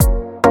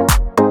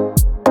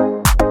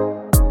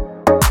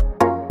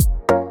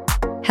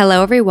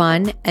Hello,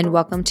 everyone, and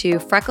welcome to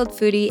Freckled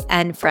Foodie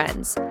and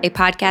Friends, a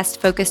podcast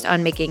focused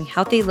on making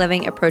healthy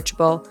living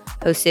approachable,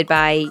 hosted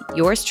by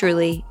yours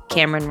truly,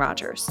 Cameron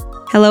Rogers.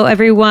 Hello,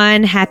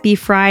 everyone. Happy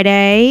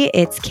Friday.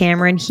 It's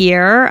Cameron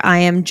here. I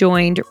am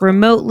joined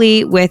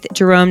remotely with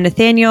Jerome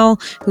Nathaniel,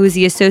 who is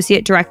the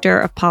Associate Director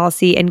of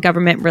Policy and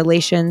Government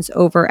Relations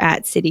over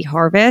at City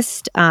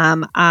Harvest.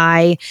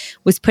 I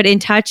was put in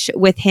touch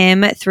with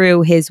him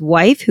through his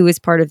wife, who is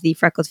part of the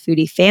Freckled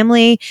Foodie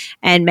family,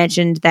 and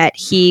mentioned that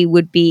he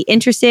would be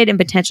interested in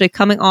potentially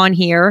coming on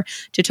here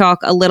to talk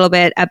a little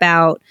bit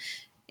about,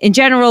 in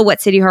general,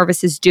 what City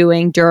Harvest is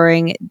doing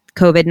during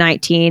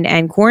COVID-19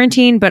 and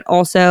quarantine, but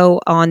also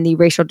on the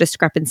racial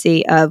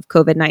discrepancy of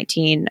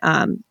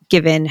COVID-19,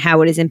 given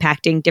how it is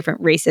impacting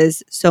different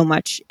races so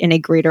much in a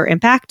greater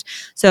impact.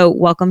 So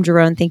welcome,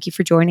 Jerome. Thank you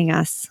for joining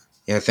us.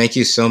 Yeah, thank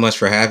you so much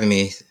for having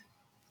me.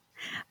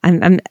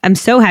 I'm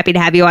so happy to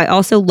have you. I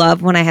also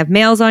love when I have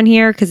males on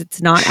here because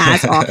it's not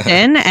as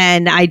often,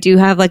 and I do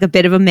have like a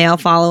bit of a male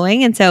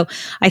following, and so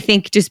I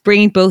think just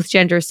bringing both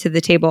genders to the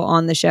table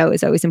on the show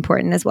is always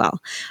important as well.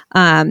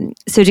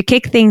 So to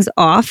kick things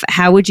off,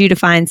 how would you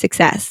define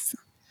success?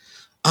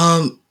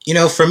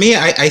 For me,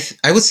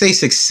 I would say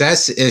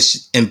success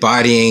is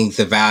embodying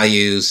the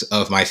values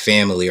of my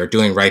family or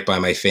doing right by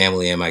my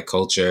family and my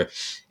culture.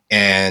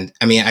 And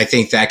I mean, I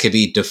think that could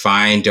be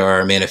defined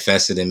or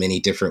manifested in many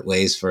different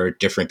ways for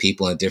different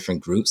people and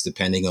different groups,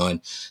 depending on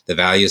the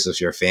values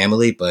of your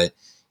family. But,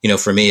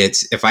 for me,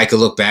 it's if I could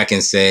look back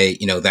and say,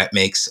 that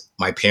makes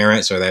my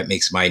parents or that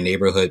makes my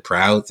neighborhood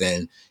proud,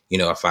 then,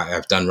 if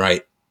I've done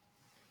right.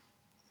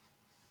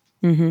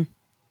 Mm-hmm.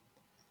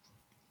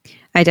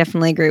 I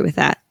definitely agree with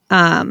that.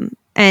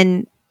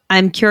 And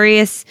I'm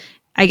curious,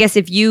 I guess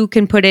if you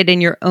can put it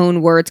in your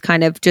own words,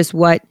 kind of just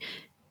what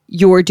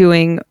you're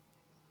doing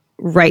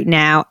right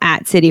now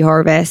at City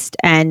Harvest.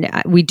 And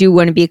we do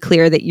want to be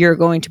clear that you're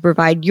going to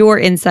provide your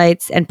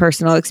insights and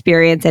personal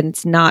experience, and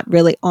it's not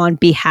really on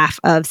behalf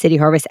of City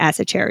Harvest as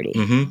a charity.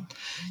 Mm-hmm.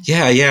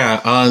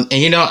 Yeah.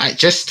 And,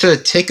 just to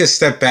take a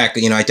step back,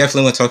 I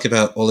definitely want to talk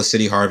about all the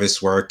City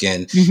Harvest work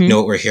and,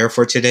 what we're here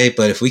for today.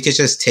 But if we could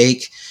just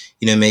take,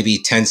 maybe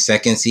 10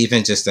 seconds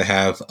even just to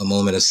have a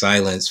moment of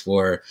silence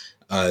for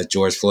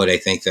George Floyd, I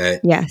think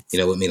that, yes,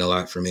 would mean a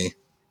lot for me.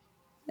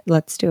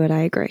 Let's do it. I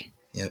agree.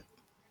 Yep.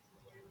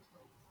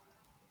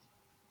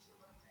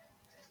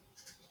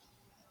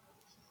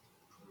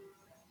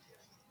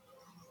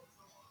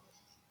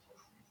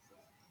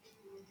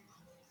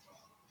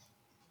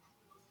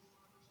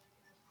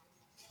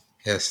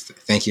 Yes.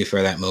 Thank you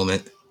for that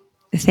moment.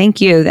 Thank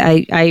you.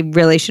 I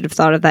really should have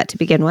thought of that to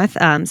begin with.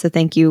 So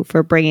thank you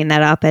for bringing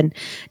that up and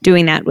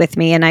doing that with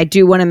me. And I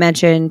do want to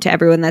mention to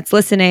everyone that's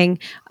listening,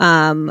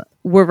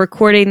 we're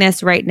recording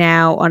this right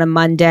now on a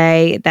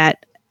Monday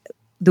that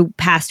the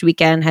past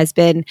weekend has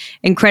been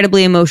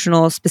incredibly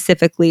emotional,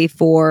 specifically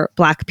for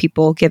Black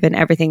people, given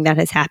everything that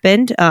has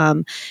happened.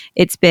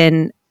 It's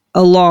been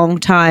a long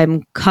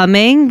time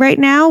coming right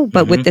now,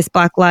 but with this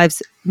Black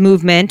Lives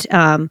Movement,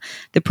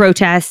 the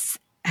protests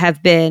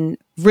have been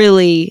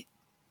really,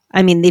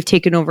 they've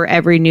taken over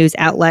every news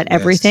outlet,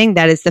 everything. Yes.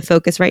 That is the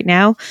focus right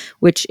now,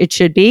 which it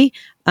should be.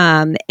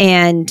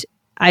 And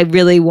I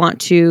really want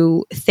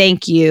to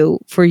thank you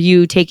for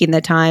you taking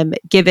the time,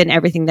 given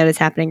everything that is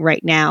happening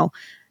right now.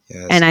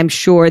 Yes. And I'm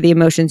sure the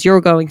emotions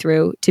you're going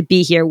through, to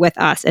be here with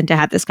us and to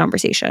have this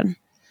conversation.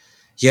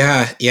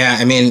 Yeah.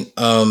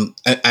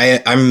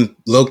 I'm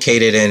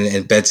located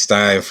in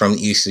Bed-Stuy from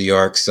East New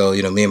York. So,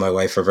 me and my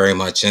wife are very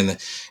much in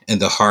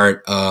the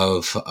heart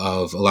of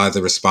a lot of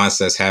the response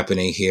that's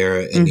happening here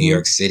in New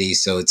York City.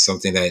 So it's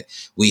something that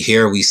we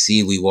hear, we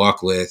see, we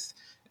walk with,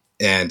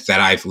 and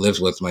that I've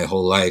lived with my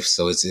whole life.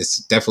 So it's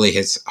definitely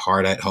hits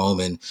hard at home.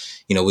 And,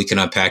 we can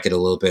unpack it a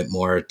little bit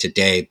more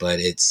today, but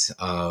it's,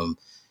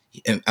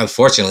 and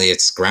unfortunately,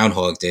 it's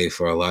Groundhog Day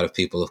for a lot of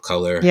people of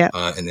color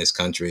in this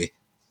country.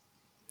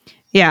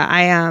 Yeah,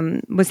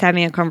 I was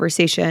having a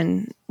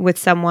conversation with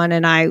someone,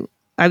 and I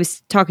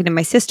was talking to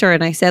my sister,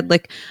 and I said,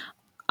 like,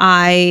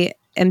 I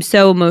am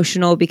so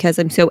emotional because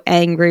I'm so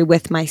angry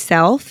with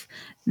myself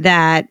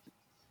that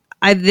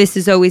this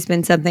has always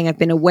been something I've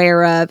been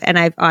aware of and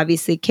I've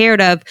obviously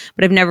cared of,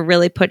 but I've never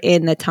really put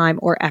in the time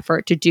or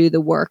effort to do the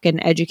work and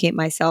educate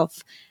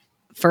myself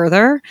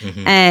further.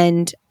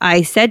 And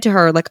I said to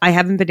her, like, I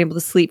haven't been able to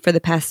sleep for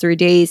the past 3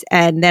 days.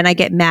 And then I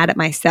get mad at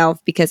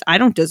myself because I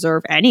don't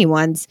deserve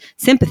anyone's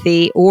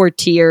sympathy or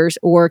tears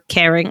or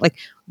caring. Like,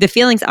 the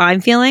feelings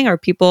I'm feeling are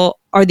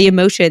the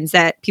emotions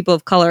that people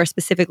of color,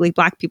 specifically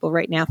Black people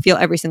right now, feel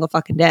every single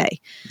fucking day.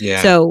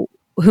 Yeah. So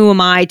who am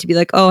I to be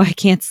like, oh, I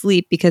can't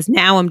sleep because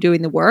now I'm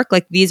doing the work?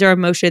 Like, these are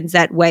emotions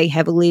that weigh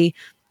heavily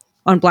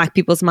on Black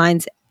people's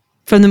minds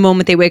from the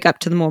moment they wake up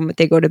to the moment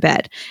they go to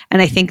bed.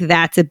 And I think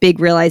that's a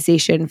big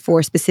realization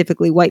for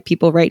specifically white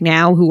people right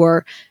now who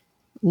are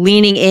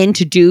leaning in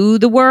to do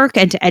the work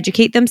and to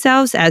educate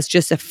themselves as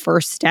just a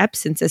first step,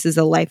 since this is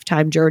a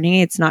lifetime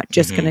journey. It's not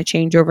just going to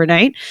change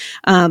overnight.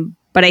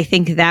 But I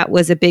think that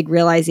was a big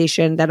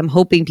realization that I'm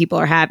hoping people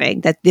are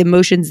having, that the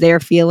emotions they're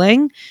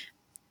feeling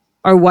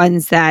are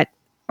ones that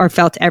are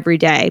felt every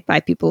day by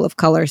people of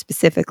color,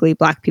 specifically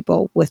Black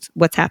people, with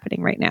what's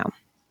happening right now.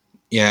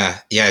 Yeah,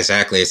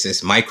 exactly.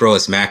 It's micro,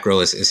 it's macro,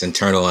 it's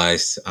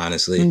internalized,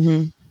 honestly.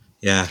 Mm-hmm.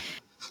 Yeah.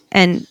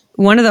 And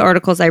one of the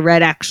articles I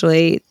read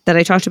actually that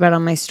I talked about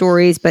on my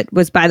stories, but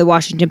was by the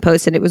Washington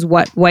Post, and it was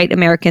what white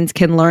Americans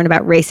can learn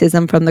about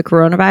racism from the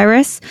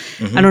coronavirus.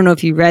 Mm-hmm. I don't know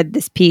if you read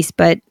this piece,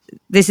 but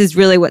this is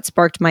really what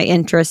sparked my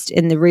interest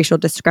in the racial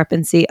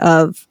discrepancy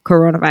of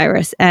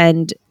coronavirus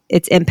and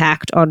its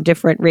impact on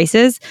different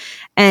races.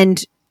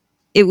 And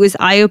it was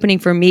eye-opening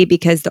for me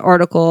because the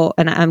article,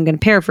 and I'm going to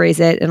paraphrase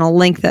it, and I'll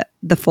link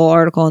the full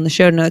article in the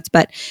show notes,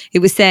 but it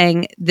was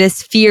saying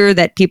this fear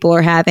that people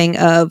are having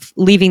of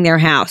leaving their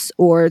house,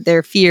 or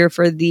their fear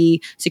for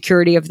the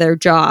security of their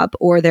job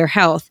or their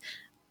health,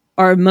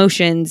 are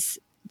emotions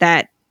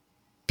that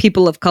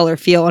people of color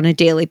feel on a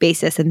daily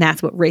basis, and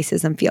that's what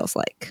racism feels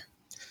like.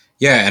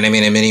 Yeah, and I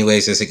mean, in many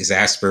ways, it's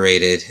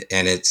exasperated,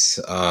 and it's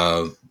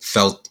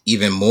felt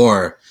even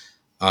more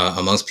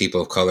amongst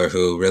people of color,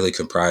 who really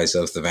comprise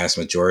of the vast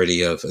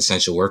majority of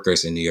essential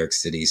workers in New York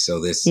City. So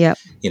this, Yep.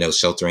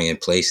 Sheltering in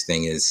place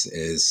thing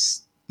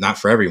is not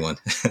for everyone.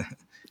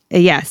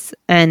 Yes.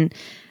 And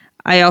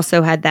I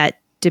also had that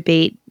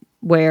debate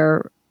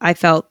where I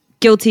felt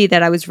guilty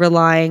that I was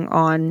relying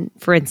on,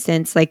 for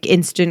instance, like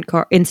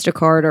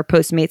Instacart or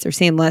Postmates or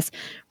Seamless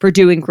for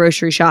doing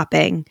grocery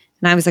shopping.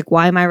 And I was like,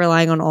 why am I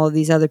relying on all of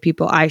these other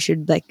people?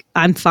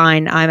 I'm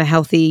fine. I'm a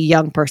healthy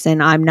young person.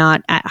 I'm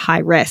not at high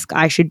risk.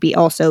 I should be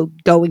also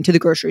going to the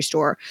grocery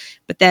store.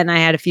 But then I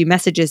had a few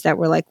messages that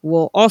were like,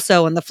 well,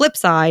 also on the flip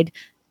side,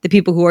 the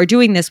people who are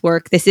doing this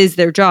work, this is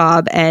their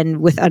job.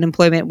 And with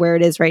unemployment where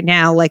it is right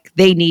now, like,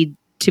 they need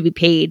to be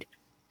paid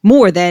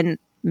more than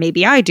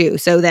maybe I do.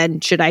 So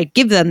then should I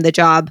give them the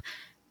job,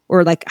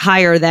 or like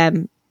hire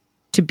them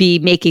to be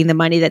making the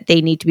money that they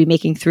need to be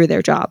making through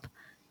their job?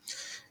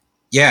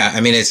 Yeah,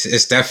 I mean,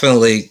 it's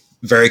definitely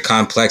very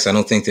complex. I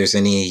don't think there's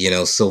any,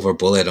 silver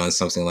bullet on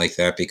something like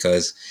that,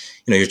 because,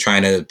 you're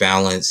trying to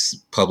balance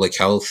public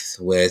health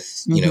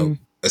with, Mm-hmm.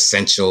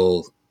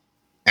 Essential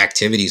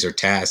activities or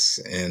tasks,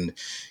 and,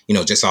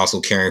 just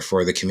also caring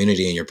for the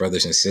community and your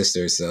brothers and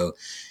sisters. So,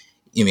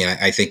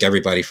 I think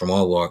everybody from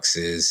all walks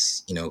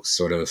is,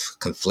 sort of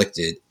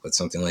conflicted with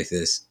something like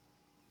this.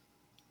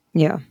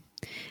 Yeah.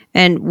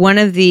 And one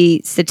of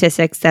the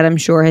statistics that I'm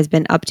sure has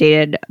been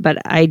updated, but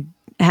I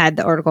had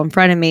the article in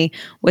front of me,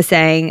 was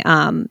saying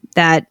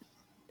that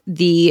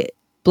the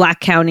Black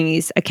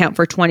counties account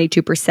for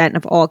 22%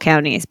 of all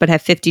counties, but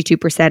have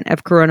 52%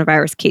 of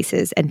coronavirus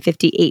cases and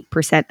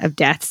 58% of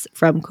deaths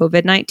from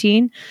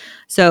COVID-19.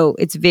 So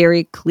it's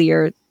very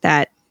clear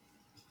that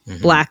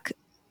Black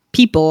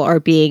people are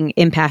being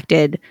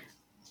impacted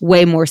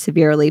way more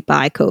severely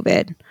by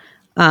COVID.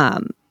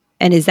 And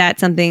is that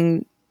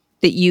something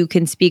that you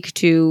can speak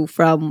to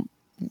from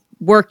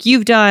work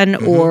you've done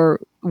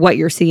or what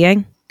you're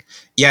seeing?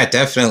 Yeah,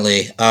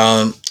 definitely.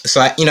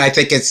 So I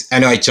think I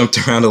know I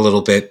jumped around a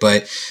little bit,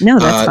 but no,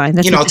 that's fine.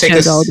 That's what the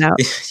show's all about.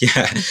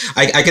 Yeah,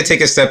 I could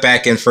take a step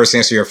back and first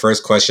answer your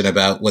first question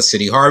about what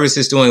City Harvest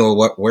is doing or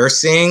what we're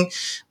seeing.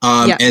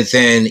 And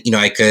then,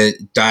 I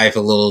could dive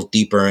a little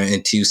deeper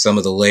into some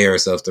of the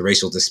layers of the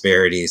racial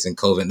disparities in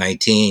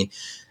COVID-19,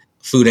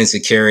 food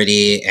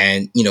insecurity.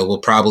 And, we'll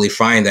probably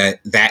find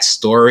that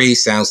story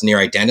sounds near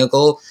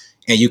identical.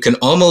 And you can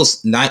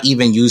almost not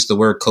even use the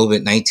word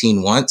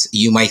COVID-19 once.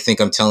 You might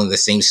think I'm telling the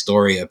same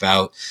story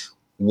about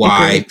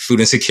why food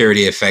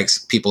insecurity affects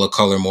people of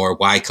color more,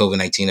 why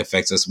COVID-19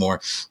 affects us more,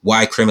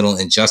 why criminal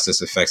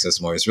injustice affects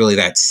us more. It's really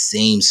that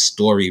same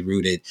story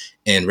rooted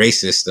in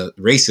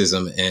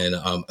racism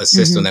and a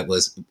system that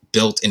was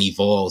built and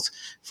evolved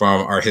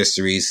from our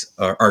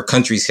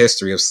country's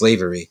history of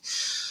slavery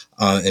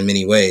in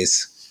many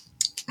ways.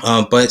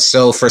 But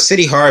so for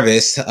City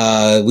Harvest,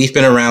 we've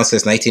been around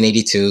since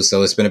 1982.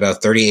 So it's been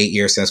about 38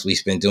 years since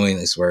we've been doing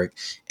this work.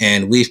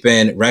 And we've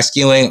been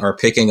rescuing or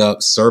picking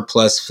up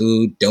surplus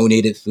food,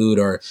 donated food,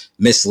 or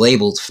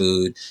mislabeled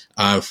food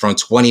from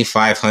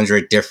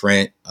 2,500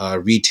 different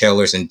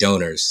retailers and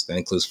donors. That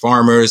includes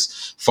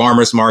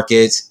farmers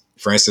markets.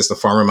 For instance, the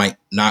farmer might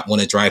not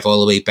want to drive all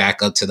the way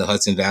back up to the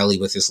Hudson Valley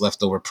with his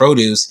leftover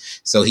produce.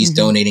 So he's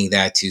donating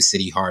that to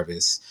City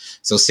Harvest.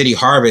 So City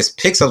Harvest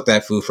picks up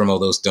that food from all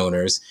those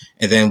donors.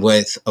 And then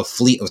with a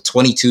fleet of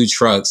 22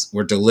 trucks,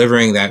 we're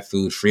delivering that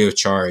food free of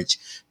charge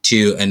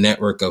to a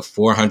network of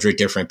 400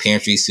 different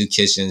pantries, soup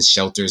kitchens,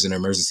 shelters, and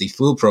emergency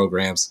food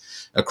programs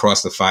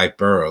across the 5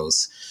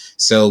 boroughs.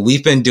 So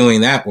we've been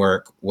doing that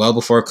work well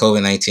before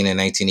COVID-19 in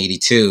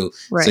 1982.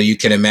 Right. So you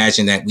can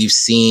imagine that we've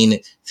seen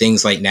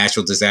things like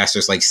natural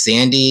disasters like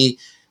Sandy,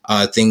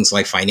 things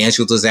like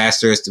financial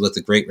disasters with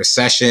the Great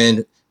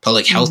Recession,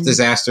 public health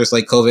disasters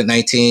like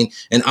COVID-19.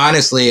 And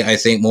honestly, I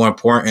think more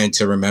important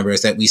to remember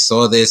is that we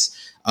saw this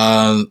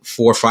 4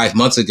 or 5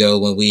 months ago,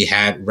 when we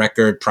had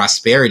record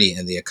prosperity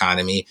in the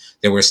economy,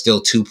 there were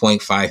still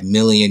 2.5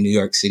 million New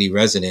York City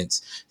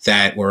residents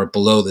that were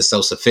below the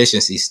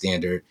self-sufficiency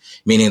standard,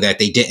 meaning that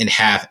they didn't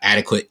have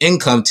adequate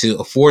income to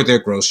afford their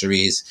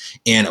groceries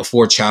and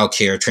afford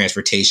childcare,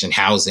 transportation,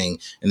 housing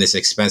in this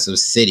expensive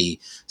city.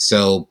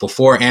 So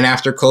before and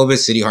after COVID,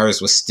 City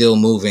Harvest was still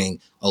moving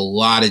a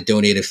lot of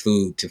donated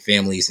food to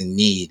families in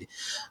need.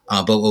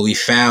 But what we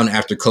found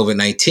after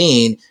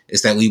COVID-19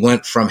 is that we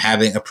went from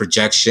having a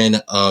projection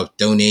of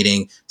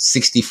donating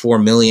 64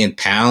 million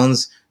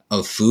pounds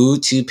of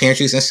food to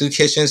pantries and soup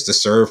kitchens to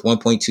serve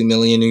 1.2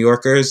 million New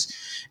Yorkers.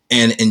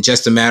 And in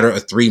just a matter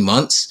of 3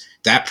 months,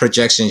 that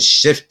projection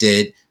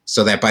shifted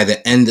so that by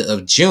the end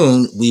of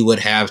June, we would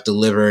have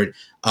delivered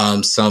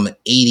some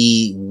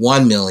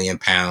 81 million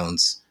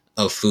pounds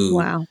of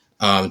food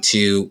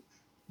to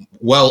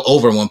well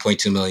over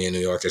 1.2 million New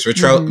Yorkers.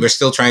 We're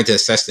still trying to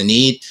assess the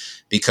need,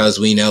 because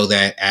we know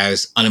that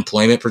as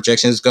unemployment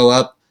projections go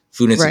up,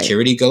 food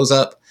insecurity goes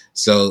up.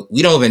 So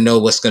we don't even know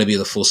what's going to be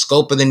the full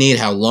scope of the need,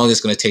 how long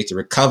it's going to take to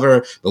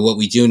recover. But what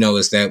we do know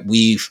is that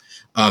we've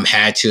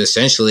had to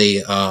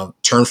essentially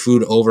turn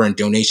food over and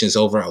donations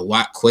over a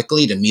lot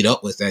quickly to meet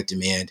up with that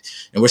demand.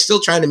 And we're still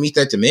trying to meet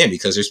that demand,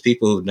 because there's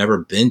people who've never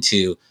been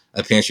to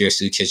a pantry or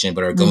soup kitchen,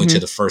 but are going to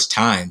the first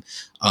time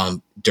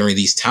during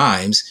these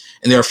times.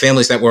 And there are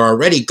families that were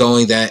already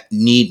going that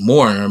need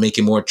more and are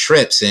making more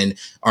trips and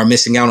are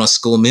missing out on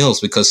school meals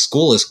because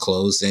school is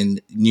closed.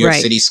 And New York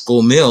City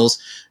school meals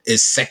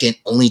is second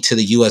only to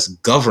the U.S.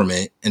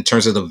 government in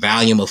terms of the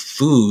volume of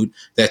food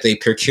that they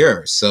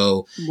procure.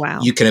 So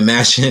you can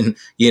imagine,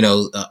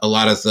 a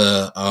lot of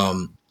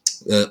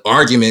the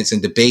arguments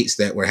and debates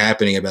that were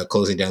happening about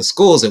closing down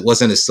schools. It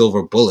wasn't a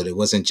silver bullet. It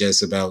wasn't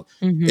just about,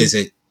 is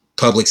it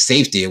public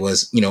safety? It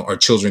was, are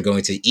children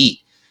going to eat?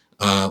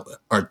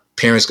 Are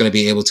parents going to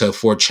be able to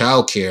afford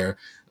childcare?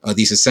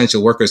 These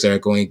essential workers that are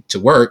going to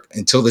work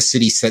until the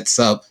city sets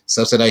up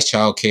subsidized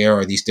childcare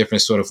or these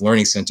different sort of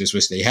learning centers,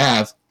 which they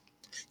have.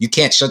 You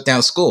can't shut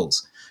down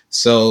schools.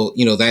 So,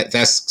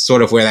 that's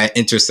sort of where that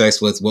intersects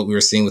with what we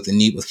were seeing with the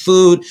need with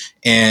food,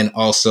 and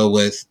also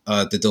with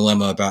the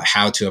dilemma about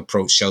how to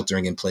approach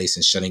sheltering in place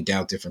and shutting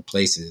down different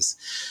places.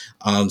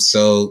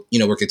 So,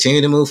 we're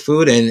continuing to move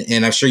food,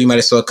 and I'm sure you might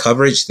have saw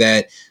coverage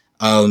that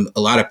a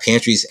lot of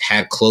pantries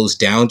had closed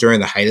down during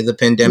the height of the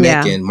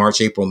pandemic in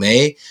March, April,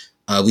 May.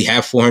 We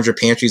have 400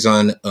 pantries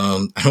on,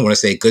 I don't want to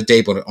say a good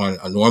day, but on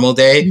a normal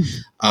day.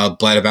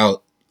 But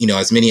about,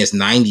 as many as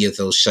 90 of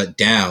those shut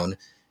down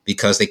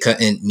because they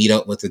couldn't meet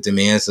up with the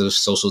demands of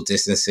social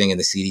distancing and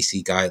the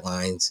CDC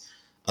guidelines.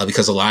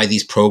 Because a lot of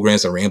these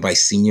programs are ran by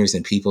seniors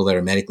and people that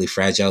are medically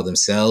fragile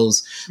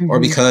themselves, or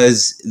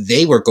because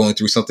they were going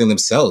through something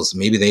themselves.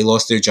 Maybe they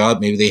lost their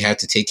job. Maybe they had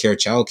to take care of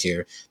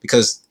childcare,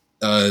 because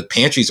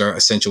pantries are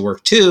essential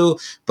work too,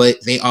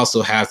 but they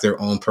also have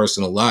their own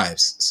personal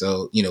lives.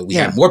 So, we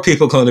had more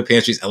people going to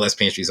pantries and less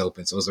pantries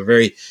open. So it was a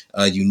very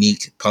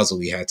unique puzzle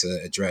we had to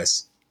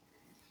address.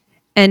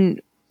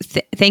 And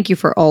thank you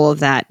for all of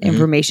that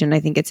information. I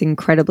think it's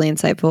incredibly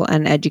insightful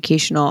and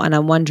educational. And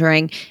I'm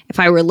wondering, if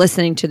I were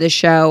listening to the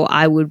show,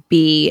 I would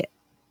be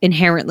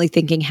inherently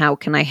thinking, how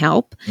can I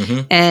help?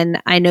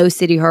 And I know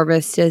City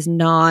Harvest does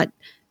not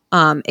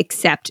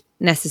accept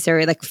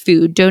necessary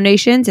food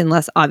donations,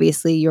 unless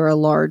obviously you're a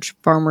large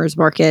farmer's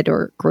market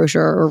or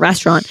grocer or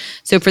restaurant.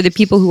 So for the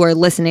people who are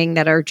listening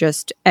that are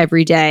just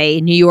everyday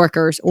New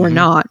Yorkers or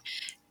not,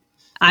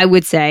 I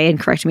would say, and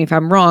correct me if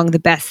I'm wrong, the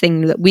best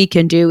thing that we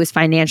can do is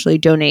financially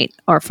donate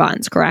our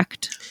funds,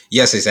 correct?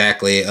 Yes,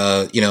 exactly.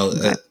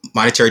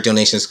 Monetary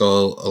donations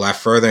go a lot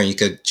further, and you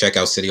could check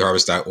out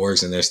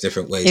cityharvest.org, and there's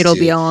different ways It'll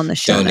be all on the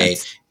show donate.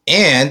 Notes.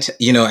 And,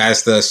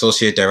 as the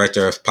Associate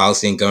Director of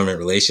Policy and Government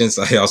Relations,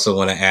 I also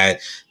want to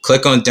add,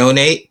 click on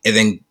donate and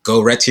then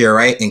go right to your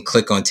right and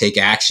click on take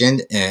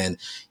action. And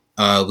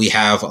we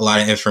have a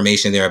lot of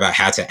information there about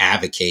how to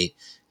advocate,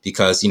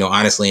 because,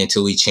 honestly,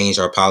 until we change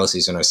our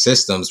policies and our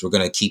systems, we're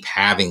going to keep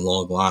having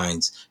long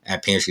lines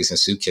at pantries and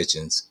soup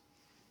kitchens.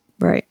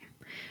 Right.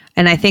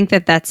 And I think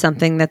that that's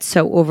something that's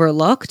so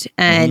overlooked.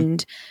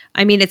 And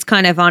I mean, it's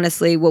kind of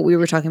honestly what we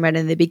were talking about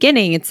in the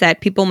beginning. It's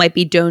that people might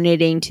be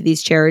donating to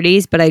these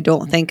charities, but I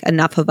don't think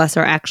enough of us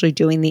are actually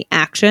doing the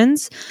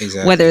actions,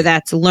 whether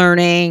that's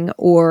learning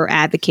or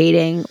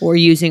advocating or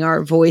using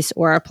our voice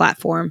or our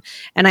platform.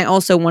 And I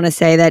also want to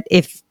say that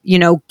if,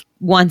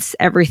 once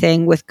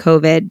everything with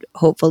COVID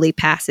hopefully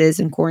passes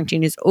and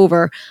quarantine is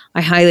over, I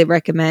highly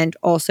recommend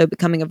also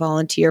becoming a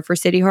volunteer for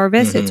City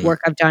Harvest. It's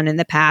work I've done in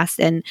the past,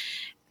 and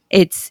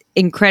it's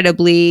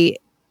incredibly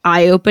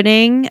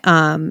eye-opening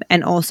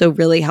and also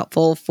really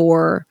helpful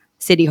for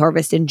City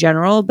Harvest in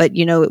general. But,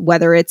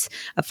 whether it's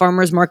a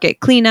farmer's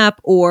market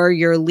cleanup or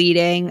you're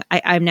leading,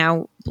 I'm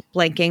now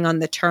blanking on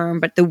the term,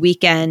 but the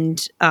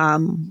weekend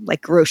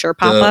grocer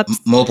pop-ups.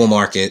 Mobile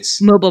markets.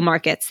 Mobile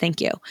markets,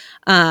 thank you.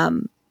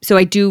 So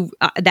I do,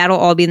 that'll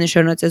all be in the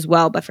show notes as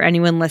well. But for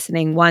anyone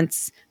listening,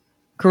 once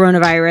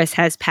coronavirus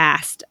has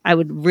passed, I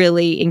would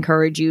really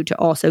encourage you to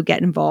also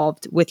get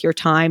involved with your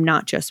time,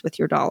 not just with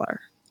your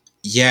dollar.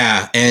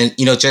 Yeah. And,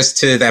 just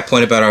to that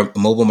point about our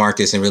mobile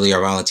markets and really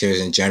our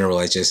volunteers in general,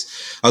 I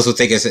also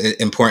think it's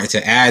important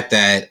to add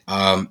that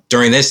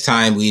during this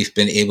time, we've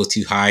been able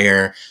to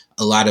hire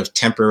a lot of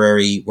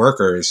temporary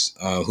workers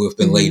who have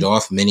been laid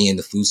off, many in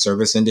the food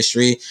service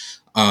industry,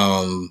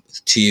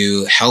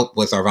 to help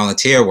with our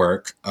volunteer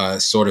work,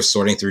 sort of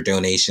sorting through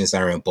donations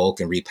that are in bulk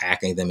and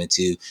repacking them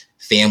into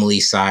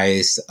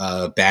family-sized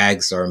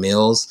bags or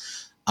meals.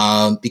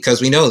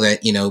 Because we know that,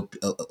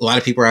 a lot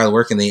of people are out of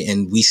work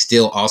and we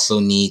still also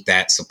need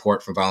that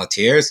support from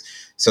volunteers.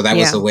 So that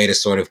was a way to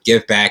sort of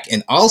give back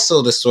and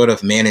also to sort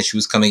of manage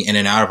who's coming in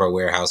and out of our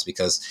warehouse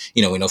because,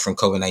 we know from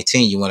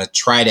COVID-19, you want to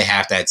try to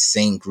have that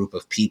same group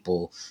of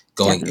people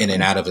going in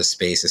and out of a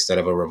space instead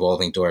of a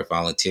revolving door of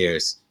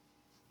volunteers.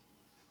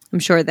 I'm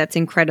sure that's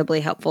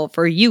incredibly helpful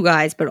for you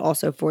guys, but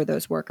also for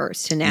those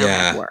workers to now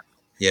have work.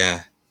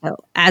 Yeah. So,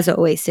 as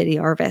always, City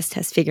Harvest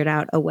has figured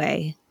out a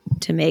way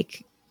to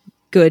make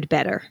good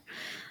better.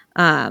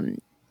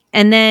 And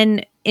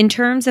then in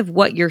terms of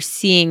what you're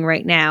seeing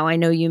right now, I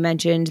know you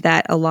mentioned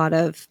that a lot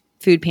of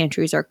food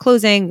pantries are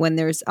closing when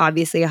there's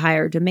obviously a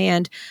higher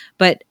demand,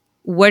 but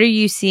what are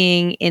you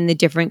seeing in the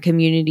different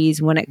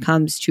communities when it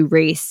comes to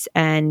race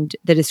and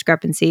the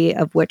discrepancy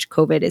of which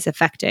COVID is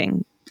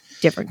affecting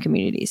different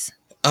communities?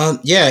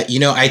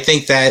 I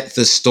think that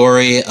the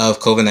story of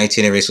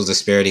COVID-19 and racial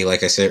disparity,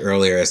 like I said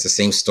earlier, is the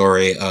same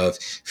story of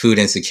food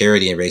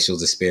insecurity and racial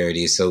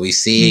disparity. So we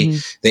see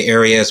the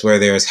areas where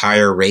there's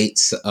higher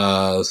rates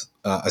of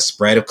a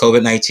spread of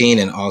COVID-19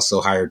 and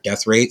also higher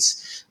death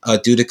rates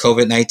due to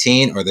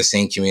COVID-19 are the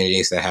same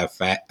communities that have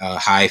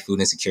high food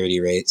insecurity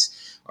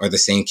rates, are the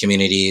same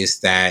communities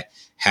that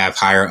have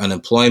higher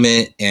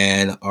unemployment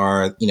and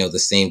are, the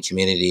same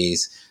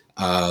communities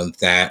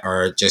that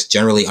are just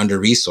generally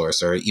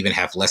under-resourced or even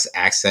have less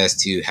access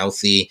to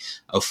healthy,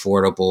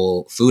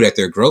 affordable food at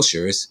their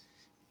grocers.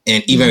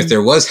 And even if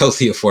there was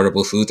healthy,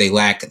 affordable food, they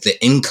lack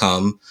the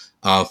income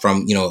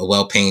from, a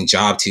well-paying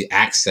job to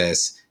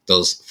access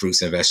those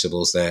fruits and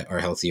vegetables that are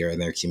healthier in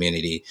their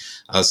community.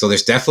 So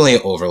there's definitely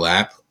an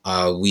overlap.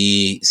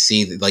 We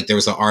see like there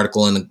was an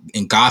article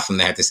in Gotham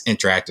that had this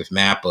interactive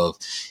map of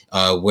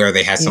where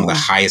they had some of the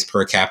highest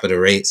per capita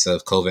rates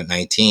of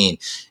COVID-19.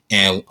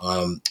 And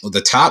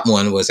the top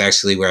one was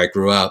actually where I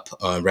grew up,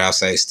 right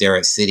outside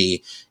Starrett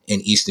City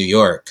in East New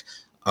York.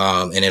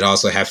 And it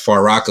also had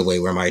Far Rockaway,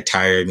 where my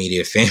entire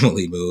immediate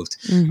family moved.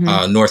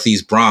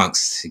 Northeast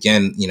Bronx,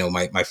 again,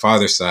 my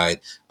father's side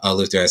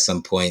lived there at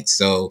some point.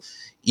 So,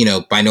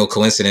 by no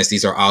coincidence,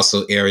 these are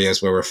also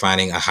areas where we're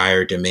finding a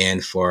higher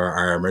demand for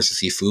our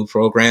emergency food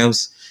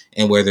programs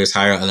and where there's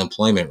higher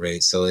unemployment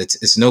rates. So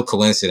it's no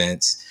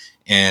coincidence.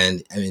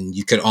 And I mean,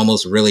 you could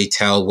almost really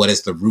tell what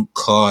is the root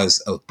cause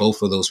of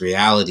both of those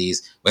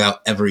realities without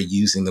ever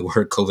using the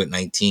word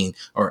COVID-19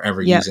 or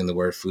ever using the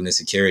word food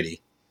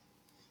insecurity.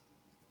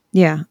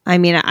 Yeah. I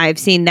mean, I've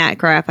seen that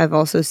graph. I've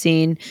also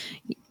seen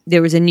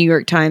there was a New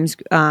York Times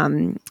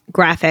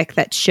graphic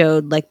that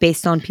showed like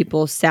based on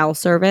people's cell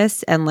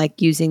service and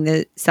like using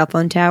the cell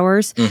phone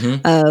towers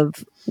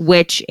of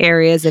which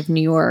areas of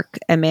New York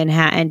and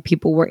Manhattan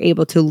people were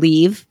able to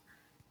leave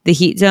the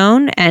heat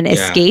zone and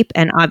escape.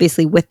 And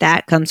obviously with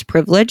that comes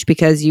privilege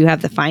because you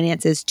have the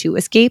finances to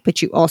escape,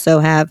 but you also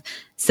have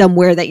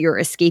somewhere that you're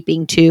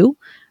escaping to.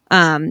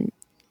 And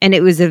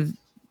it was a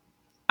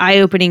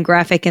eye-opening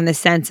graphic in the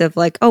sense of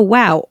like, oh,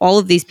 wow, all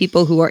of these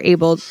people who are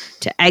able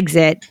to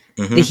exit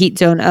the heat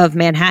zone of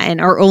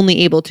Manhattan are only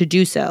able to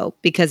do so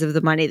because of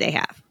the money they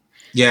have.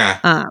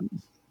 Yeah.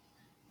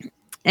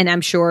 And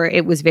I'm sure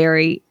it was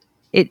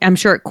I'm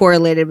sure it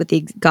correlated with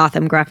the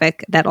Gotham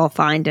graphic that I'll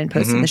find and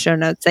post in the show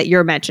notes that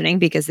you're mentioning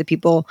because the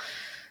people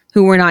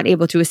who were not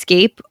able to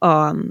escape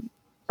are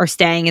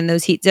staying in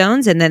those heat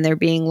zones and then they're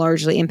being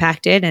largely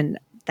impacted. And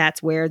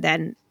that's where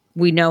then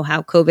we know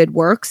how COVID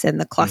works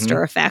and the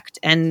cluster effect.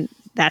 And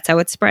that's how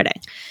it's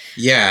spreading.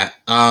 Yeah.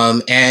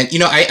 And,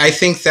 I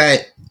think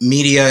that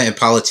media and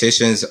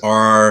politicians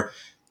are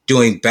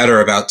doing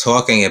better about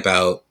talking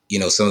about,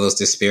 some of those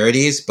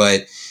disparities.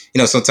 But,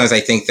 sometimes I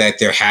think that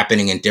they're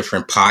happening in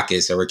different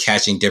pockets or we're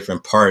catching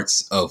different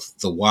parts of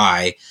the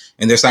why.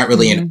 And there's not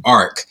really an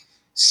arc.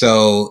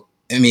 So,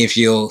 I mean, if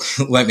you'll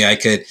let me, I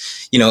could,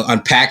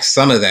 unpack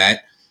some of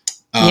that.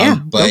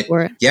 But go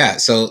for it. Yeah,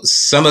 so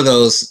some of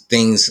those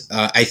things,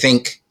 I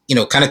think,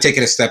 kind of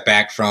taking a step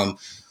back from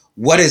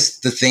what is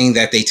the thing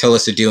that they tell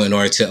us to do in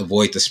order to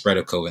avoid the spread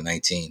of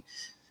COVID-19?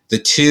 The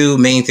two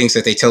main things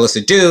that they tell us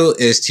to do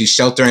is to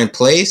shelter in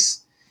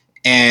place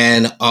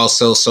and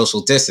also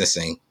social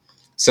distancing.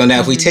 So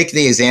now if we take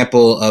the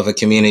example of a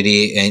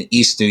community in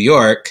East New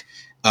York,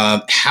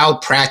 how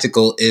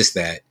practical is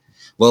that?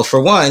 Well,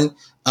 for one,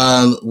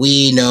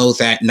 we know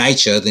that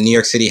NYCHA, the New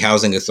York City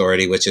Housing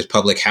Authority, which is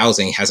public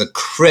housing, has a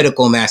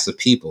critical mass of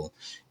people,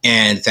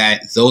 and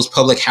that those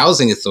public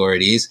housing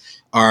authorities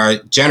are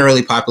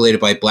generally populated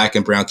by Black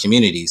and brown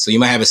communities. So you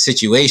might have a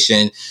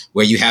situation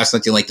where you have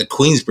something like the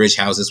Queensbridge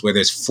houses where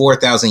there's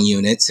 4,000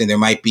 units and there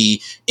might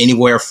be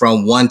anywhere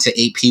from 1 to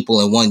 8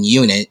 people in one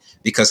unit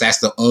because that's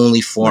the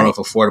only form of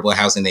affordable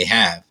housing they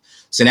have.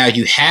 So now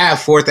you have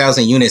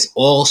 4,000 units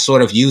all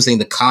sort of using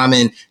the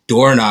common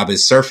doorknob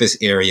as surface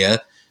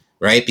area,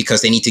 right?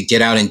 Because they need to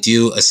get out and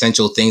do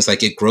essential things like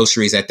get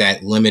groceries at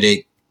that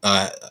limited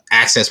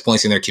access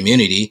points in their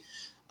community.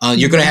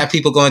 You're going to have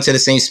people going to the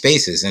same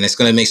spaces, and it's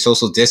going to make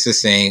social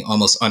distancing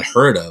almost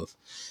unheard of.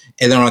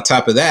 And then on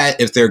top of that,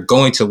 if they're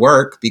going to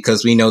work,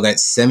 because we know that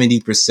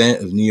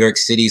 70% of New York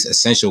City's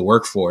essential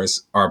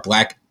workforce are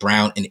Black,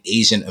 brown, and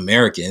Asian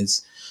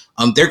Americans,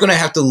 they're going to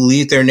have to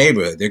leave their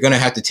neighborhood. They're going to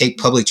have to take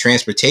public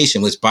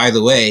transportation, which, by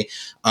the way,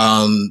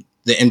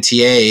 the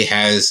MTA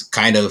has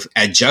kind of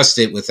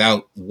adjusted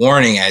without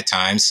warning at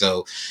times.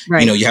 So,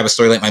 Right. you have a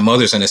story like my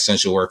mother's an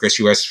essential worker.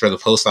 She works for the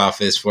post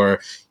office for,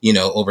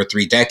 over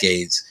 3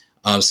 decades.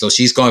 So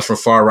she's going from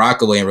Far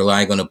Rockaway and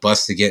relying on a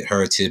bus to get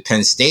her to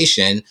Penn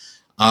Station.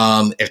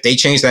 If they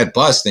change that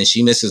bus, then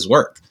she misses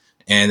work.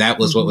 And that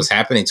was what was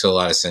happening to a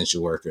lot of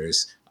essential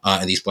workers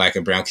in these Black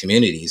and brown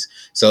communities.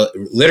 So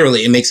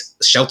literally, it makes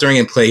sheltering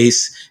in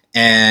place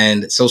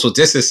and social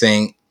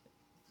distancing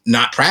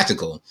not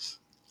practical.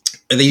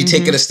 And then you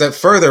take it a step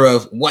further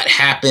of what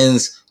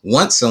happens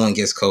once someone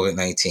gets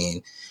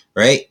COVID-19,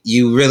 right?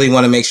 You really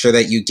want to make sure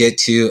that you get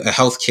to a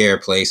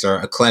healthcare place or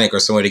a clinic or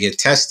somewhere to get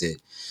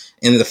tested.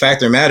 And the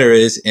fact of the matter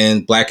is,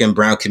 in Black and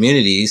brown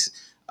communities,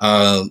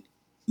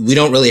 we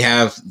don't really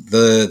have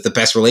the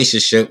best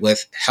relationship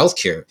with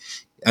healthcare.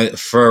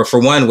 For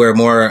one, we're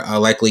more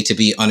likely to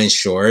be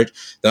uninsured.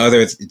 The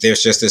other,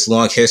 there's just this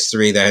long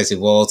history that has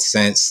evolved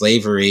since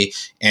slavery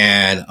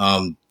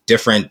and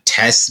different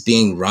tests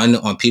being run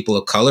on people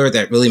of color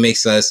that really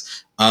makes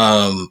us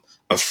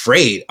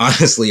afraid,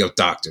 honestly, of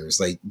doctors.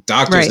 Like,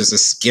 doctors is a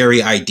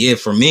scary idea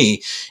for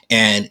me.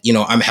 And,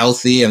 I'm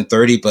healthy, I'm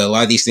 30, but a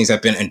lot of these things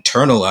have been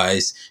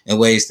internalized in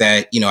ways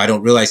that, I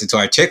don't realize until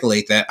I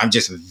articulate that. I'm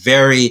just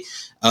very,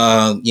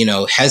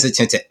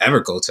 hesitant to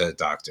ever go to a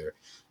doctor.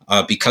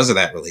 Because of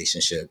that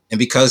relationship, and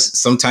because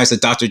sometimes the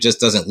doctor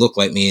just doesn't look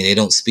like me and they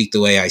don't speak the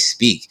way I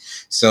speak.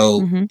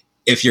 So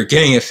if you're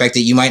getting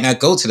infected, you might not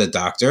go to the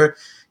doctor.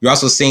 You're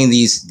also seeing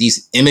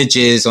these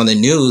images on the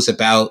news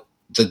about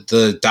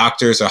the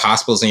doctors or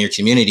hospitals in your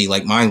community,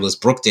 like mine was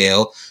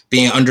Brookdale,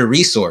 being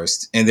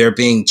under-resourced, and there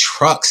being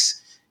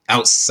trucks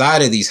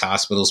outside of these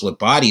hospitals with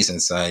bodies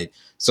inside.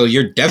 So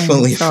you're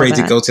definitely afraid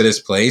to go to this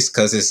place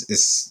because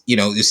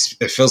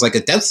it feels like a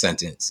death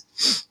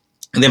sentence.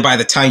 And then by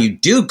the time you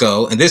do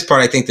go, and this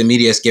part I think the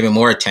media is giving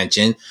more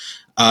attention,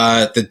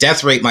 the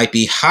death rate might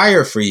be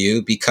higher for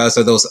you because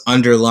of those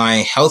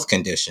underlying health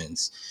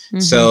conditions.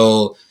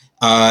 So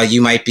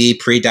you might be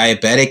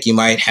pre-diabetic, you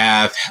might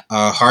have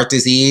heart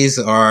disease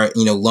or,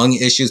 lung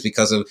issues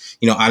because of,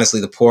 honestly,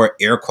 the poor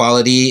air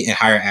quality and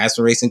higher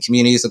asthma rates in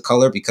communities of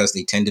color, because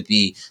they tend to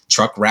be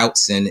truck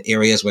routes and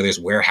areas where there's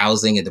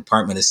warehousing and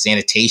Department of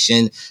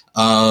Sanitation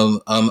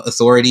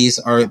authorities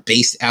are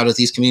based out of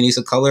these communities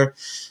of color.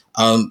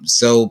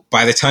 So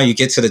by the time you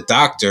get to the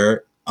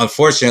doctor,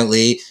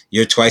 unfortunately,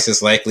 you're twice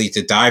as likely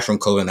to die from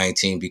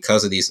COVID-19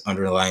 because of these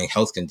underlying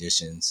health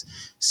conditions.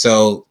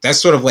 So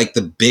that's sort of like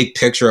the big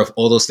picture of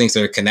all those things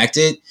that are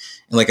connected.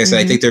 And like I said,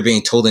 I think they're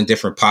being told in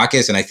different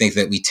pockets. And I think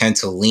that we tend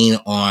to lean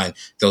on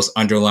those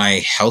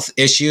underlying health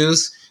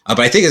issues.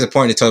 But I think it's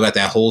important to talk about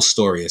that whole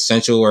story,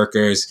 essential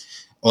workers,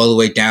 all the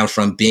way down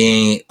from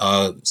being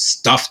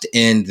stuffed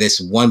in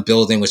this one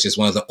building, which is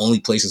one of the only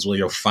places where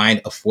you'll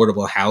find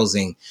affordable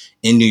housing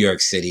in New York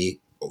City,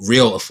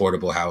 real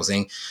affordable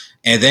housing.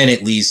 And then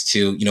it leads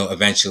to,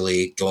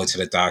 eventually going to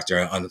the doctor,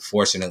 and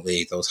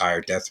unfortunately, those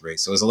higher death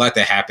rates. So there's a lot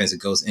that happens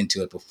that goes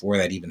into it before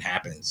that even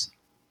happens.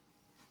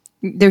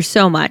 There's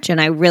so much,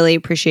 and I really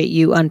appreciate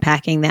you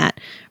unpacking that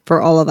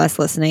for all of us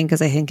listening,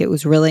 because I think it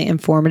was really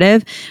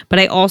informative. But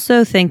I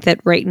also think that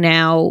right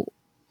now,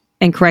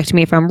 and correct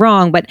me if I'm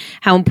wrong, but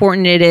how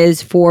important it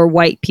is for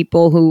white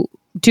people who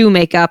do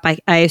make up, I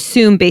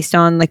assume, based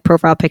on like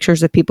profile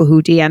pictures of people who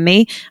DM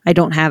me. I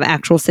don't have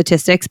actual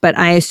statistics, but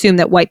I assume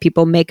that white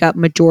people make up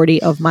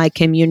majority of my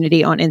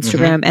community on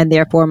Instagram and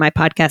therefore my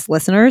podcast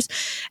listeners.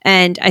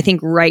 And I think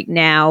right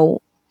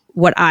now,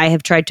 what I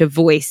have tried to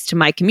voice to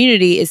my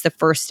community is the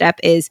first step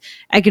is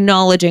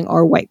acknowledging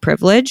our white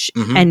privilege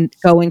and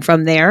going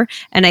from there.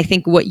 And I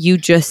think what you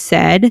just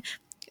said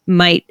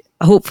might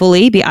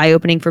hopefully be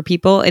eye-opening for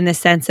people, in the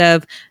sense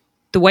of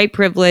the white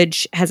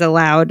privilege has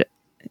allowed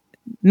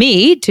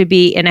me to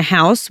be in a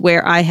house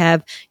where I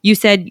have, you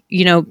said,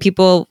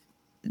 people,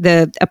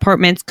 the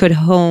apartments could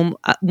home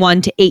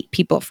 1 to 8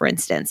 people, for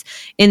instance.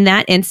 In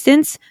that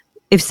instance,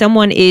 if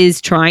someone is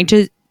trying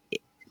to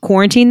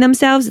quarantine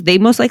themselves, they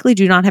most likely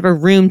do not have a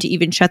room to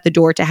even shut the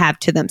door to have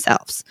to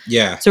themselves.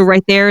 Yeah. So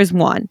right there is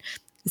one.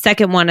 The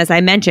second one, as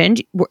I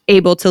mentioned, we're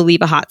able to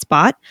leave a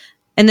hotspot.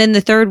 And then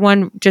the third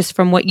one, just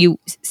from what you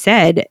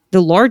said,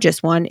 the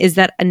largest one, is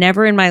that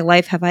never in my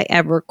life have I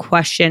ever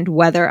questioned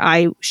whether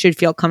I should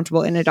feel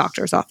comfortable in a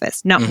doctor's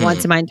office. Not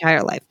once in my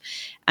entire life.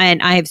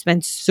 And I have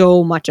spent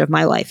so much of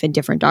my life in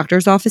different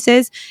doctor's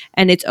offices.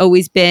 And it's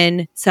always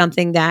been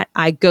something that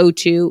I go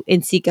to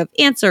in seek of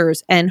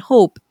answers and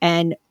hope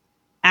and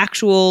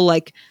actual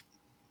like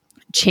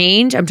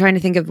change. I'm trying to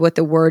think of what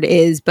the word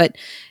is, but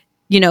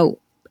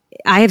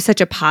I have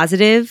such a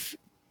positive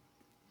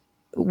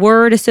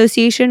word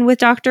association with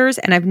doctors,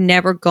 and I've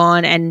never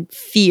gone and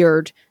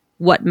feared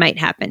what might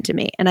happen to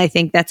me. And I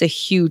think that's a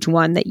huge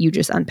one that you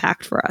just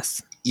unpacked for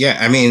us. Yeah,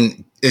 I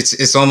mean,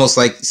 it's almost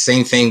like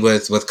same thing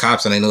with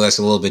cops, and I know that's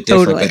a little bit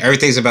different, Totally. but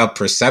everything's about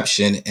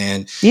perception,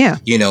 and Yeah.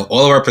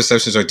 all of our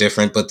perceptions are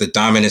different, but the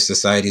dominant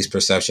society's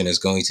perception is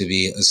going to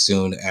be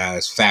assumed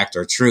as fact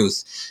or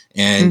truth.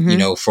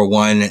 And for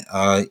one,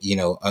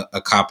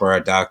 a cop or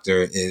a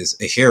doctor is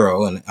a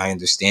hero, and I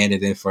understand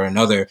it. And for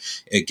another,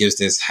 it gives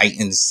this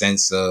heightened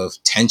sense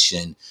of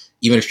tension.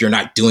 Even if you're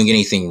not doing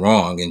anything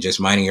wrong and just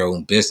minding your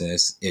own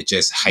business, it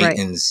just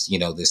heightens,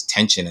 this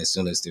tension as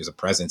soon as there's a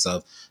presence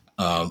of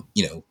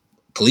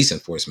police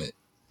enforcement.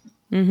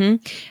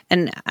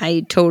 And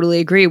I totally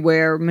agree,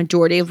 where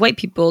majority of white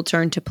people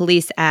turn to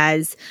police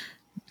as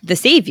the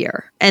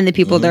savior and the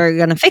people that are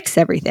going to fix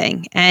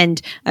everything.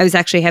 And I was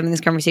actually having this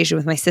conversation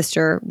with my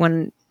sister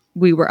when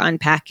we were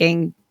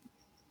unpacking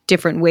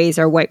different ways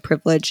our white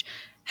privilege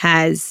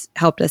has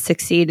helped us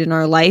succeed in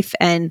our life.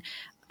 And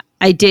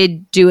I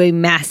did do a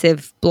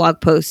massive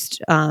blog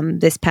post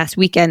this past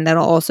weekend that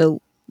I'll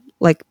also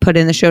put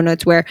in the show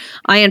notes, where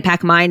I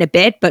unpack mine a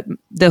bit, but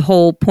the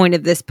whole point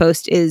of this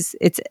post is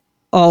it's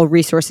all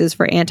resources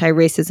for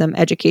anti-racism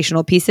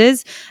educational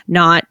pieces,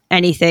 not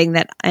anything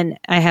that, and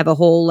I have a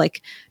whole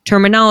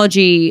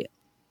terminology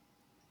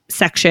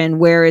section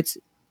where it's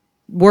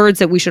words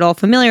that we should all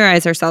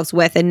familiarize ourselves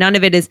with. And none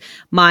of it is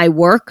my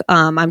work.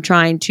 I'm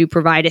trying to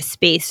provide a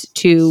space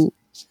to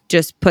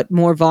just put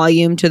more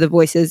volume to the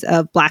voices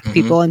of Black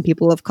people and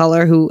people of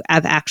color who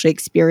have actually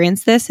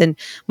experienced this. And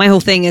my whole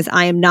thing is,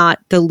 I am not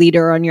the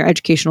leader on your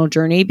educational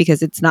journey,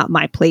 because it's not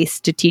my place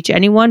to teach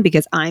anyone,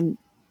 because I'm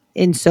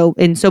in so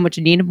much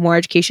need of more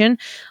education.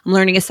 I'm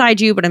learning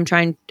alongside you,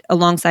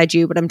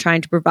 but I'm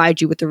trying to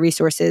provide you with the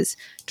resources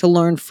to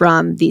learn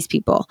from these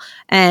people.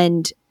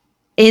 And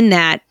in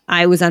that,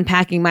 I was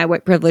unpacking my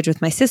white privilege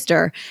with my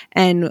sister.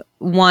 And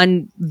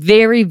one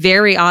very,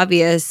 very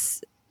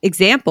obvious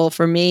example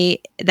for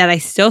me that I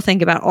still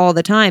think about all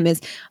the time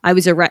is I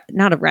was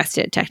not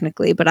arrested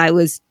technically, but I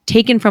was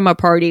taken from a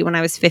party when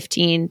I was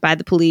 15 by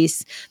the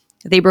police.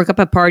 They broke up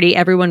a party.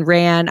 Everyone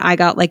ran. I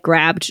got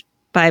grabbed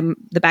by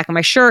the back of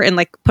my shirt and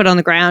put on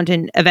the ground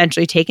and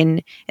eventually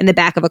taken in the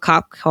back of a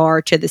cop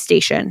car to the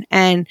station.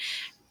 And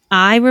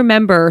I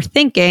remember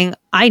thinking,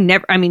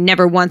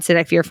 never once did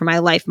I fear for my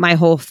life. My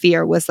whole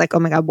fear was oh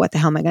my God, what the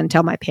hell am I going to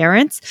tell my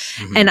parents?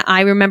 And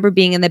I remember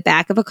being in the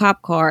back of a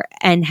cop car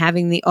and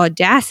having the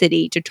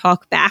audacity to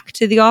talk back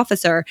to the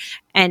officer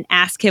and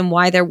ask him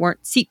why there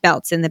weren't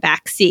seatbelts in the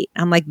back seat.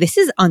 I'm like, this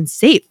is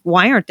unsafe.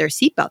 Why aren't there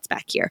seatbelts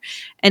back here?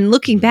 And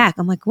looking back,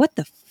 I'm like, what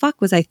the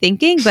fuck was I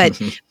thinking?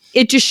 But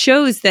it just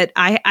shows that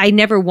I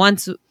never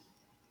once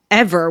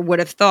ever would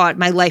have thought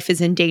my life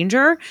is in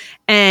danger.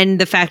 And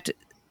the fact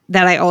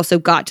that I also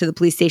got to the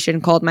police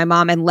station, called my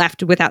mom, and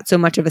left without so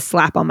much of a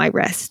slap on my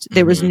wrist.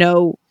 There was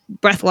no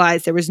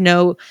breathalyzer. There was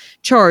no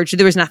charge.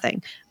 There was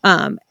nothing.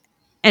 And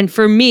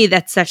for me,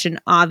 that's such an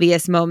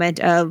obvious moment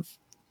of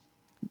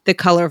the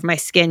color of my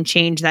skin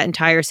changed that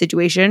entire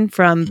situation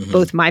from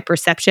both my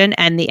perception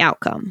and the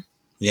outcome.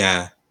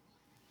 Yeah.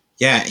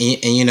 Yeah.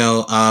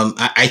 And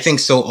I think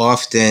so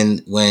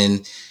often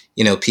when,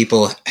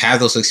 people have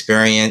those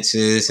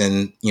experiences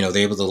and, they're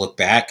able to look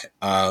back,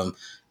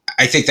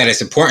 I think that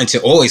it's important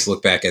to always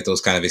look back at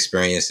those kind of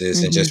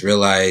experiences and just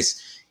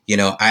realize,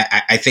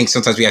 I think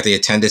sometimes we have the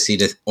tendency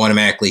to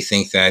automatically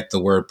think that the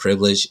word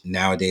privilege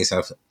nowadays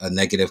have a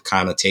negative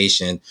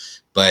connotation,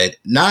 but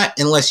not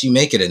unless you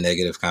make it a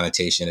negative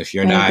connotation. If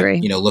you're not,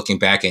 looking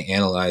back and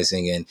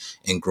analyzing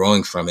and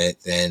growing from it,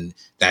 then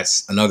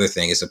that's another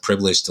thing. It's a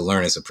privilege to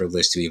learn. It's a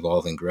privilege to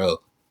evolve and grow.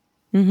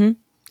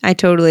 I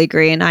totally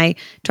agree. And I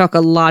talk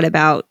a lot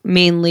about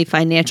mainly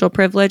financial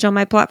privilege on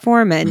my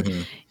platform.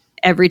 And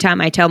every time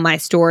I tell my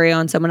story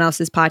on someone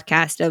else's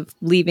podcast of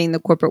leaving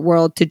the corporate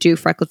world to do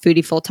Freckled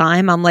Foodie full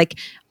time, I'm like,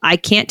 I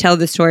can't tell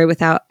the story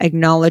without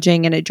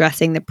acknowledging and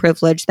addressing the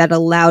privilege that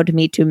allowed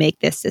me to make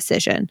this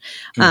decision.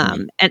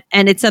 And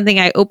it's something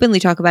I openly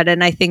talk about.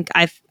 And I think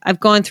I've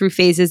gone through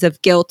phases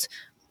of guilt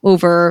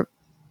over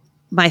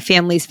my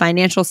family's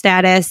financial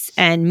status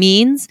and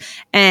means.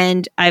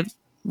 And I've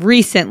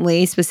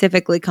recently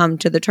specifically come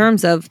to the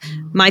terms of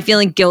my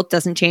feeling guilt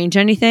doesn't change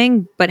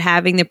anything, but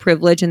having the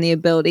privilege and the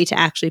ability to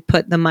actually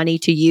put the money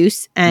to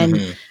use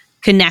and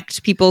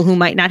connect people who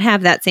might not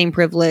have that same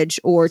privilege,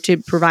 or to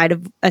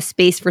provide a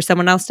space for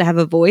someone else to have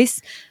a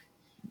voice,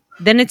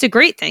 then it's a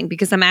great thing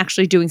because I'm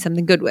actually doing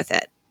something good with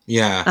it.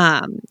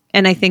 Yeah.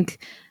 And I think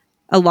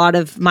a lot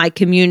of my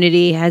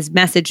community has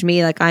messaged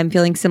me I'm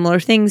feeling similar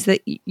things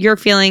that you're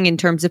feeling in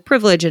terms of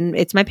privilege, and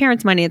it's my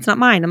parents' money, it's not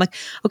mine. I'm like,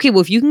 okay,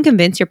 well, if you can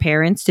convince your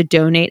parents to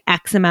donate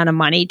X amount of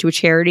money to a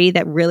charity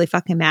that really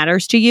fucking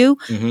matters to you,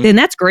 then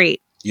that's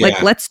great. Yeah.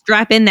 Let's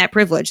strap in that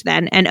privilege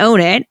then and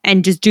own it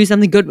and just do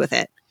something good with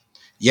it.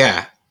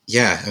 Yeah.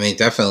 Yeah. I mean,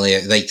 definitely.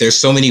 There's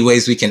so many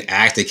ways we can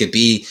act. It could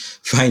be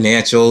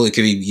financial. It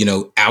could be,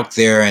 out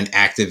there and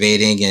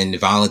activating and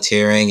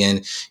volunteering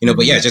and,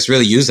 but yeah, just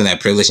really using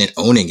that privilege and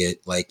owning it.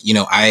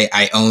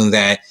 I own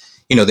that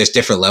there's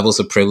different levels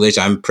of privilege.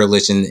 I'm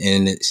privileged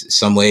in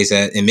some ways,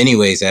 in many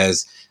ways,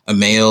 as a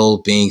male,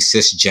 being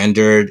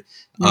cisgendered,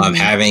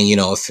 having,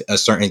 a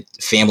certain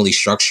family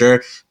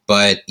structure.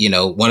 But,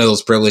 one of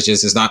those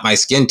privileges is not my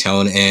skin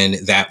tone. And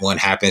that one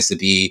happens to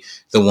be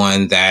the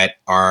one that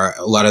a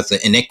lot of the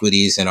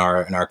inequities in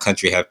our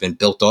country have been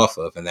built off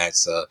of. And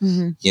that's,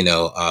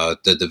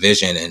 the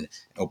division and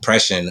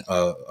oppression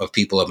of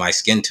people of my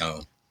skin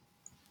tone.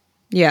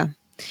 Yeah.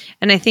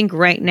 And I think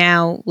right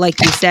now, like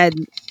you said,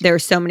 there are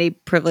so many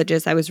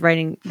privileges. I was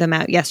writing them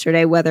out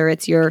yesterday, whether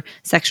it's your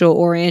sexual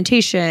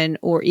orientation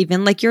or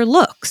even like your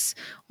looks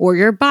or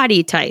your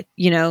body type.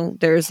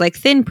 There's like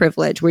thin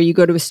privilege where you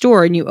go to a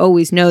store and you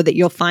always know that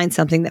you'll find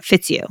something that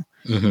fits you.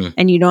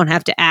 And you don't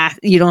have to ask,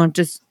 you don't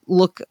have to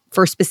look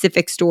for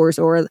specific stores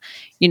or,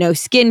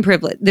 skin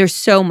privilege. There's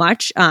so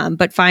much,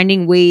 but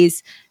finding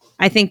ways.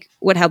 I think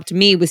what helped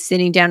me was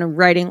sitting down and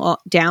writing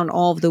down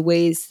all of the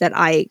ways that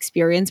I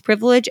experience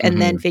privilege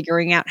and then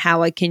figuring out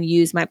how I can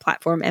use my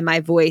platform and my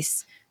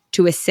voice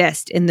to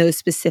assist in those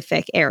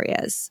specific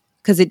areas.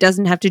 Because it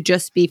doesn't have to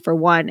just be for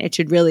one.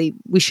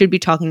 We should be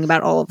talking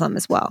about all of them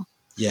as well.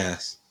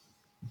 Yes.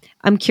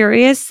 I'm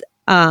curious.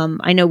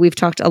 I know we've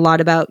talked a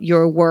lot about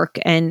your work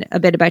and a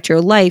bit about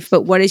your life,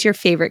 but what is your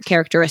favorite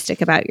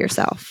characteristic about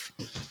yourself?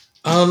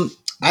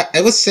 I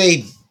would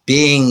say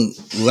being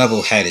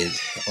level-headed,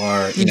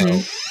 or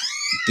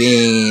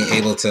being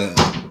able to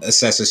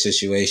assess a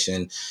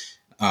situation.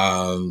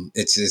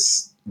 It's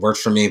just worked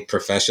for me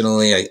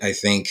professionally. I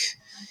think,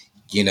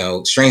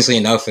 strangely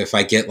enough, if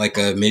I get like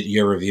a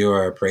mid-year review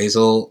or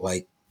appraisal,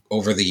 like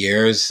over the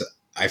years,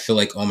 I feel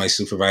like all my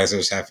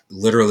supervisors have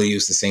literally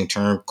used the same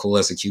term, cool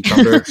as a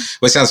cucumber,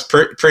 which sounds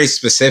pretty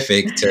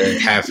specific to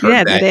have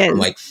heard that from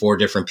like 4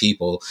 different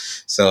people.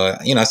 So,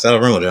 I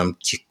still room with it. I'm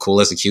cool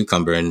as a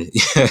cucumber. And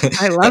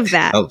I love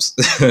that. Helps.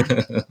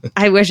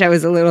 I wish I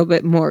was a little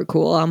bit more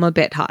cool. I'm a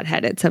bit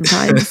hot-headed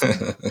sometimes.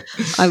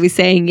 I was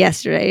saying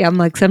yesterday, I'm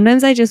like,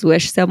 sometimes I just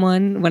wish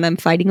someone, when I'm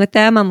fighting with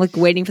them, I'm like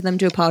waiting for them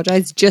to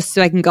apologize just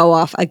so I can go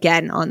off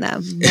again on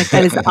them. Like,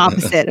 that is the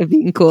opposite of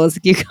being cool as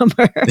a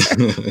cucumber.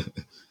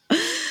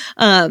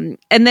 And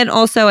then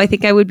also, I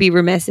think I would be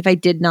remiss if I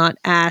did not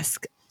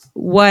ask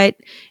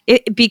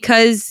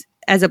because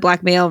as a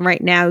Black male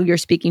right now, you're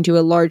speaking to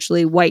a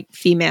largely white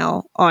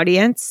female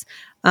audience.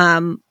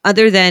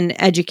 Other than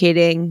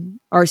educating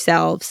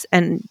ourselves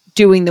and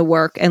doing the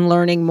work and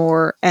learning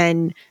more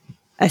and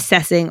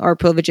assessing our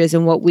privileges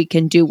and what we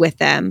can do with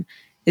them,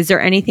 is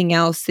there anything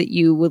else that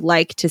you would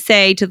like to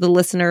say to the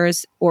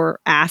listeners or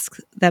ask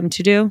them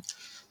to do?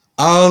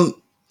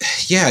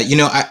 Yeah,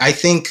 I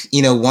think,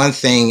 one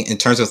thing in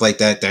terms of like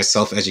that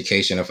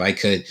self-education, if I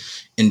could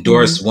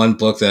endorse one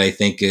book that I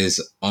think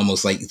is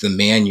almost like the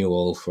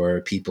manual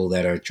for people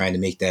that are trying to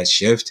make that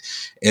shift,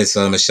 is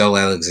Michelle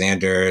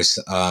Alexander's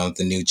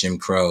The New Jim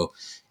Crow.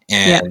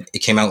 And it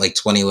came out like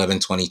 2011,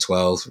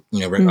 2012,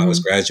 right when I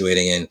was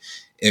graduating. And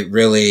it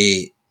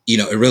really,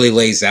 it really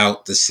lays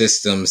out the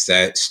systems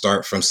that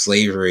start from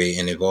slavery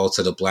and evolve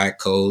to the Black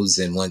codes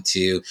and went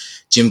to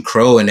Jim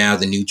Crow and now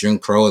the new Jim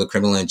Crow, the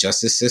criminal and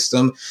justice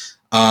system.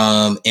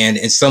 And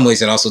in some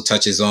ways it also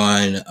touches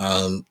on,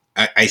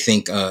 I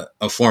think,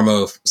 a form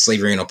of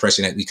slavery and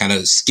oppression that we kind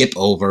of skip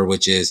over,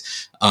 which is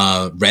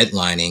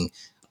redlining,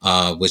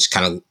 which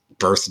kind of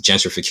birthed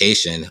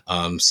gentrification.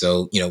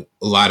 So, a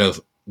lot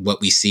of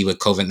what we see with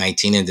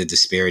COVID-19 and the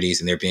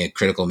disparities and there being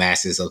critical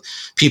masses of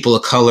people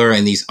of color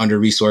in these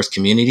under-resourced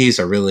communities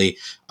are really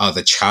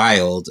the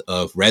child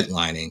of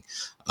redlining.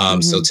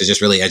 So to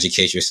just really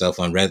educate yourself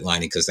on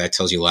redlining, because that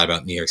tells you a lot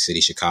about New York City,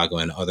 Chicago,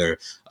 and other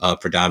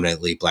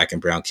predominantly Black and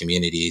brown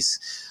communities.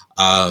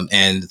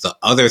 And the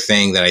other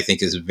thing that I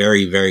think is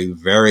very, very,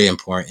 very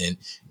important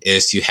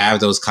is to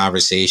have those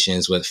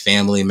conversations with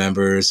family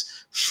members,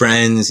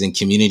 friends, and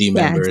community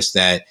members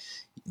that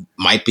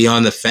might be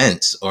on the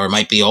fence or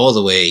might be all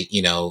the way,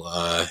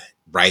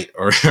 right.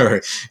 Or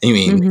in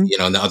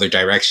the other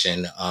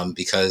direction.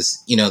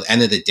 Because, at the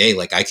end of the day,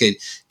 like I could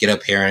get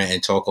up here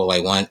and talk all I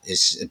want.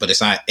 But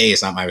it's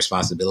not my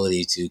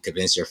responsibility to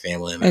convince your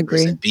family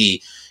members. And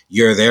B,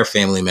 you're their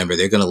family member.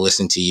 They're going to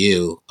listen to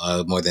you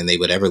more than they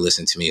would ever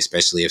listen to me,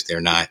 especially if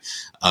they're not,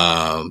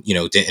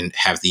 didn't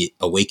have the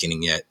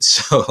awakening yet.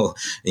 So,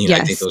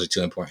 I think those are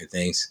 2 important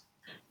things.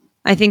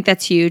 I think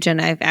that's huge. And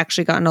I've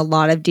actually gotten a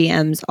lot of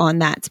DMs on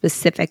that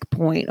specific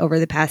point over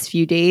the past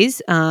few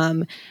days.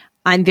 I'm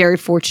very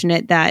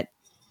fortunate that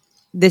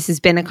this has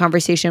been a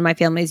conversation my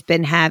family's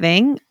been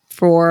having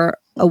for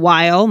a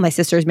while. My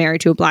sister is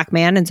married to a Black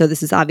man. And so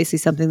this is obviously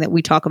something that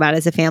we talk about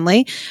as a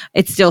family.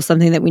 It's still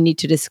something that we need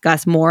to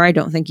discuss more. I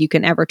don't think you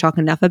can ever talk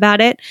enough about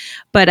it.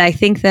 But I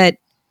think that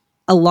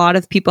a lot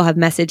of people have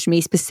messaged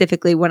me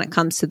specifically when it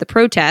comes to the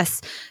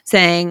protests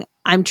saying,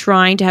 I'm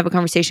trying to have a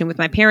conversation with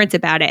my parents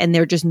about it and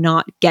they're just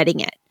not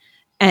getting it.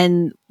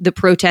 And the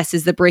protest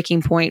is the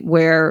breaking point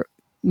where,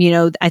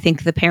 I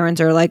think the parents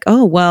are like,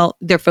 oh, well,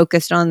 they're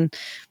focused on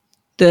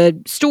the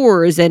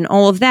stores and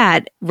all of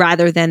that,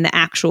 rather than the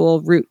actual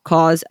root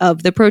cause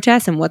of the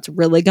protest and what's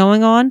really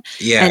going on.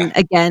 Yeah. And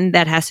again,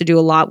 that has to do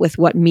a lot with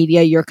what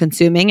media you're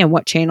consuming and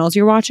what channels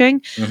you're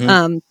watching.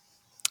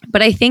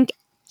 But I think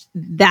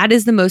that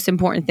is the most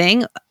important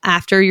thing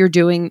after you're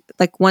doing,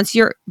 like, once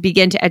you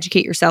begin to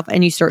educate yourself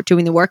and you start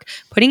doing the work,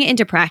 putting it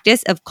into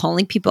practice of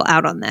calling people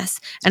out on this.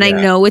 And I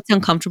know it's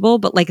uncomfortable,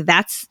 but like,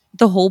 that's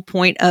the whole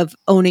point of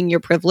owning your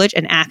privilege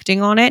and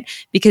acting on it,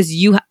 because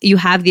you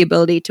have the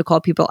ability to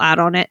call people out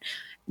on it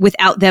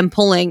without them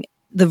pulling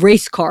the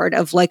race card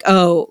of like,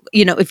 oh,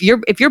 you know, if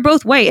you're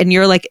both white and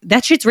you're like,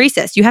 that shit's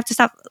racist, you have to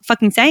stop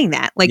fucking saying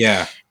that. Like,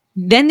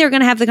 then they're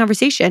going to have the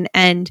conversation.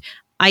 And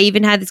I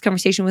even had this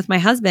conversation with my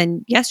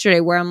husband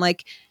yesterday where I'm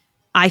like,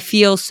 I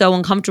feel so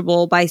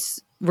uncomfortable by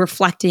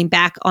reflecting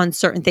back on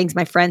certain things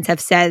my friends have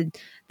said,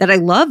 that I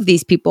love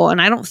these people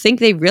and I don't think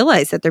they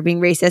realize that they're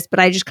being racist, but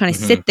I just kind of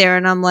sit there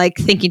and I'm like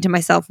thinking to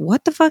myself,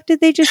 what the fuck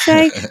did they just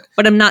say?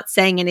 But I'm not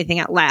saying anything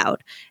out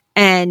loud.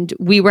 And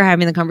we were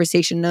having the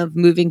conversation of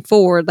moving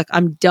forward. Like,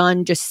 I'm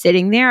done just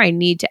sitting there. I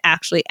need to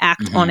actually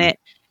act on it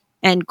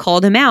and call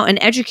them out and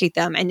educate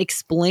them and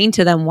explain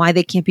to them why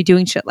they can't be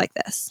doing shit like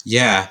this.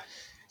 Yeah.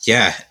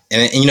 Yeah.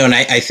 And you know, and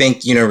I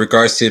think, you know,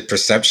 regards to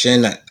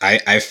perception,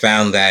 I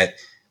found that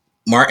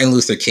Martin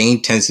Luther King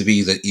tends to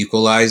be the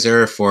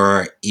equalizer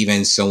for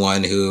even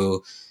someone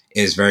who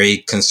is very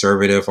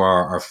conservative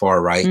or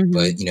far right,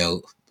 but, you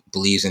know,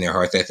 believes in their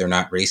heart that they're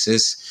not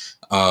racist,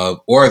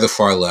 or the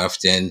far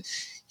left. And,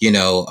 you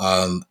know,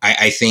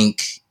 I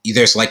think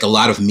there's like a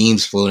lot of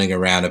memes floating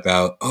around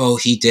about, oh,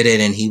 he did it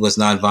and he was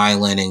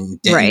nonviolent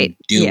and didn't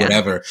do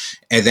whatever.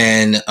 And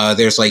then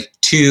there's like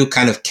two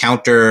kind of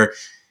counter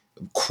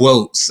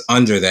quotes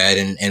under that.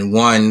 And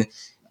one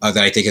that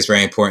I think is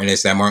very important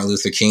is that Martin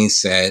Luther King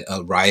said,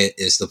 a riot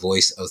is the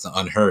voice of the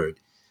unheard.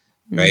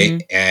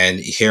 Right. And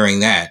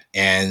hearing that.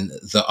 And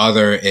the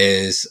other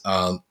is,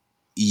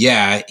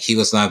 he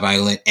was not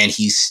violent and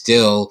he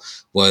still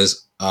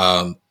was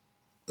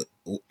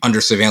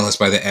under surveillance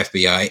by the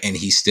FBI and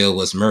he still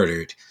was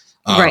murdered.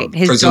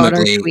 His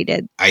presumably, daughter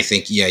tweeted. I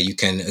think, you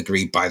can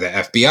agree, by the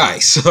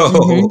FBI.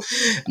 So,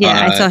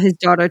 I saw his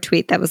daughter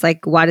tweet that was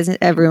like, why doesn't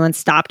everyone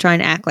stop trying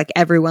to act like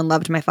everyone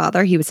loved my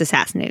father? He was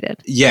assassinated.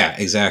 Yeah,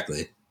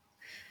 exactly.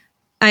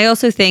 I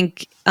also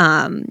think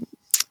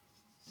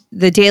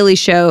The Daily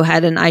Show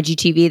had an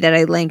IGTV that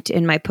I linked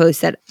in my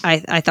post that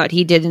I thought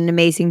he did an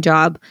amazing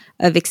job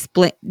of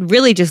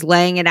really just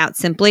laying it out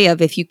simply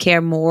of, if you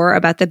care more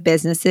about the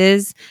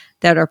businesses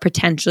that are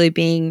potentially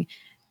being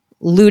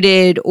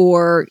looted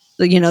or,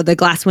 you know, the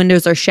glass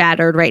windows are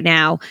shattered right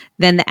now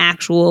than the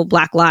actual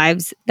Black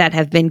lives that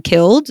have been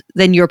killed,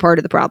 then you're part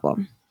of the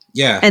problem.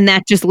 Yeah. And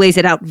that just lays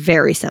it out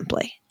very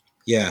simply.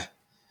 Yeah.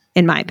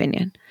 In my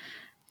opinion.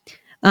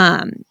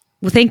 Well,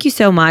 thank you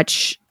so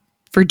much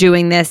for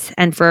doing this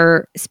and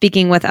for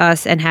speaking with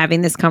us and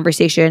having this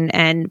conversation.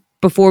 And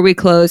before we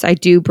close, I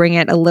do bring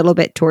it a little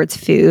bit towards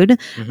food.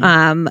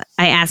 I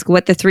ask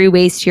what the 3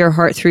 ways to your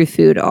heart through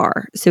food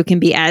are. So it can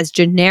be as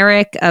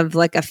generic of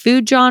like a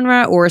food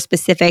genre or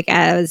specific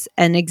as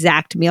an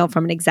exact meal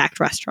from an exact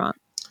restaurant.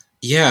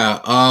 Yeah.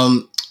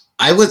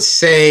 I would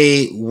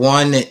say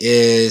one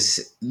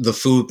is the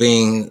food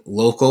being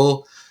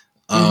local.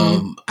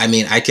 I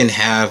mean, I can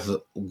have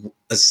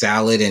a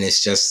salad and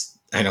it's just,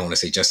 I don't want to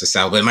say just a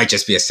salad, but it might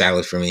just be a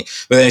salad for me.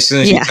 But then as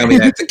soon as you tell me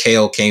that the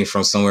kale came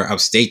from somewhere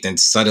upstate, then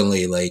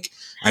suddenly like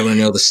I want to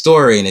know the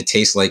story and it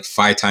tastes like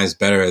 5 times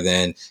better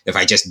than if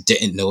I just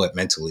didn't know it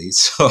mentally.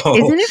 So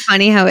isn't it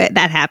funny how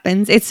that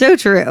happens? It's so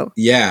true.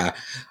 Yeah.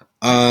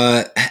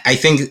 I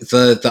think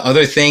the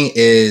other thing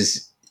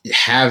is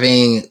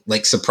having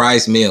like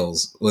surprise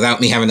meals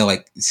without me having to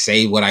like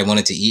say what I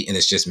wanted to eat and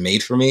it's just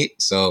made for me.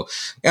 So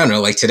I don't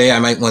know, like today I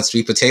might want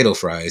sweet potato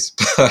fries,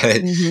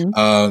 but you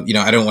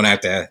know, I don't want to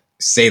have to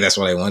say that's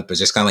what I want, but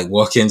just kind of like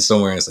walk in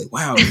somewhere and it's like,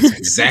 wow, it's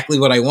exactly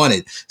what I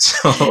wanted.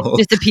 So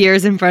just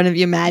appears in front of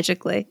you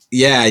magically.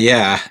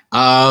 Yeah.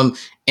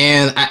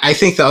 And I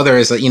think the other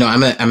is like, you know,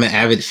 I'm an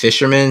avid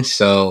fisherman.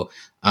 So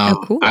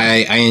cool.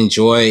 I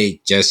enjoy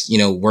just, you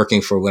know,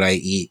 working for what I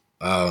eat.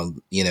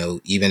 You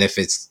know, even if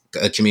it's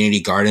a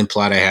community garden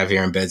plot I have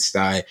here in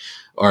Bed-Stuy,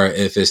 or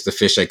if it's the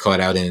fish I caught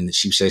out in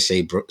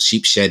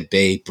Sheepshead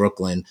Bay,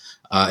 Brooklyn,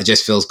 it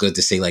just feels good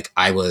to say like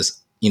I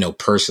was, you know,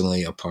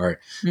 personally a part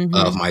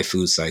of my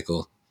food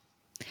cycle.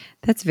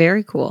 That's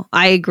very cool.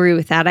 I agree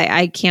with that.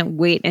 I can't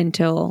wait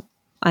until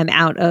I'm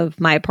out of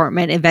my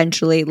apartment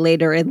eventually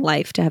later in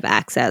life to have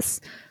access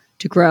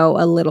to grow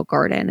a little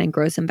garden and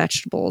grow some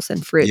vegetables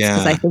and fruits,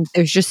 because I think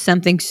there's just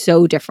something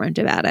so different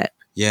about it.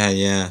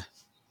 Yeah.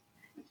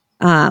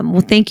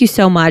 Well, thank you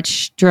so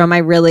much, Jerome. I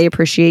really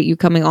appreciate you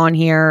coming on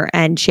here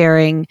and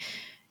sharing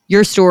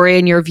your story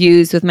and your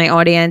views with my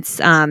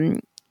audience.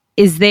 I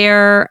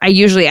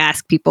usually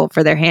ask people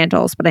for their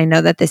handles, but I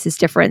know that this is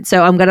different.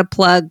 So I'm going to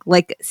plug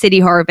like City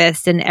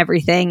Harvest and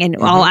everything. And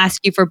I'll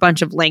ask you for a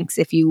bunch of links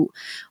if you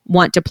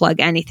want to plug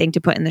anything to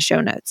put in the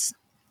show notes.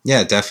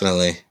 Yeah,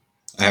 definitely.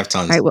 I have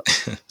tons. All right,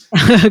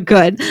 well,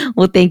 good.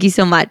 Well, thank you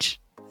so much.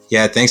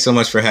 Yeah, thanks so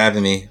much for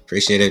having me.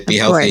 Appreciate it. Be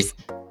healthy.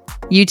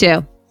 You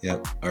too.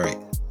 Yep. All right.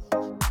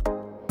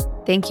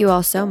 Thank you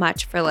all so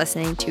much for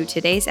listening to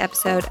today's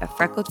episode of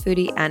Freckled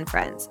Foodie and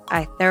Friends.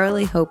 I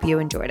thoroughly hope you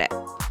enjoyed it.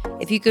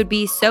 If you could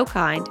be so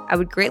kind, I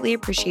would greatly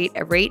appreciate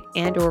a rate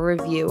and or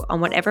review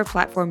on whatever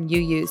platform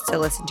you use to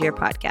listen to your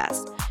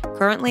podcast.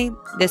 Currently,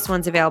 this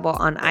one's available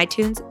on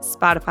iTunes,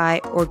 Spotify,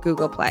 or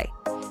Google Play.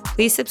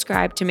 Please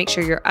subscribe to make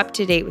sure you're up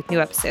to date with new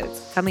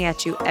episodes coming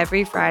at you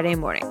every Friday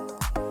morning.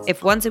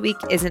 If once a week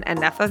isn't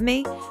enough of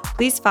me,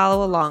 please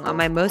follow along on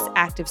my most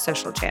active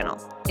social channel,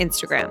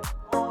 Instagram.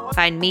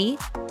 Find me,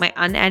 my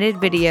unedited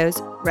videos,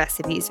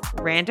 recipes,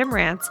 random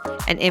rants,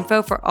 and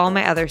info for all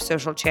my other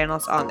social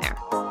channels on there,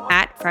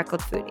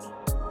 @Freckled Foodie.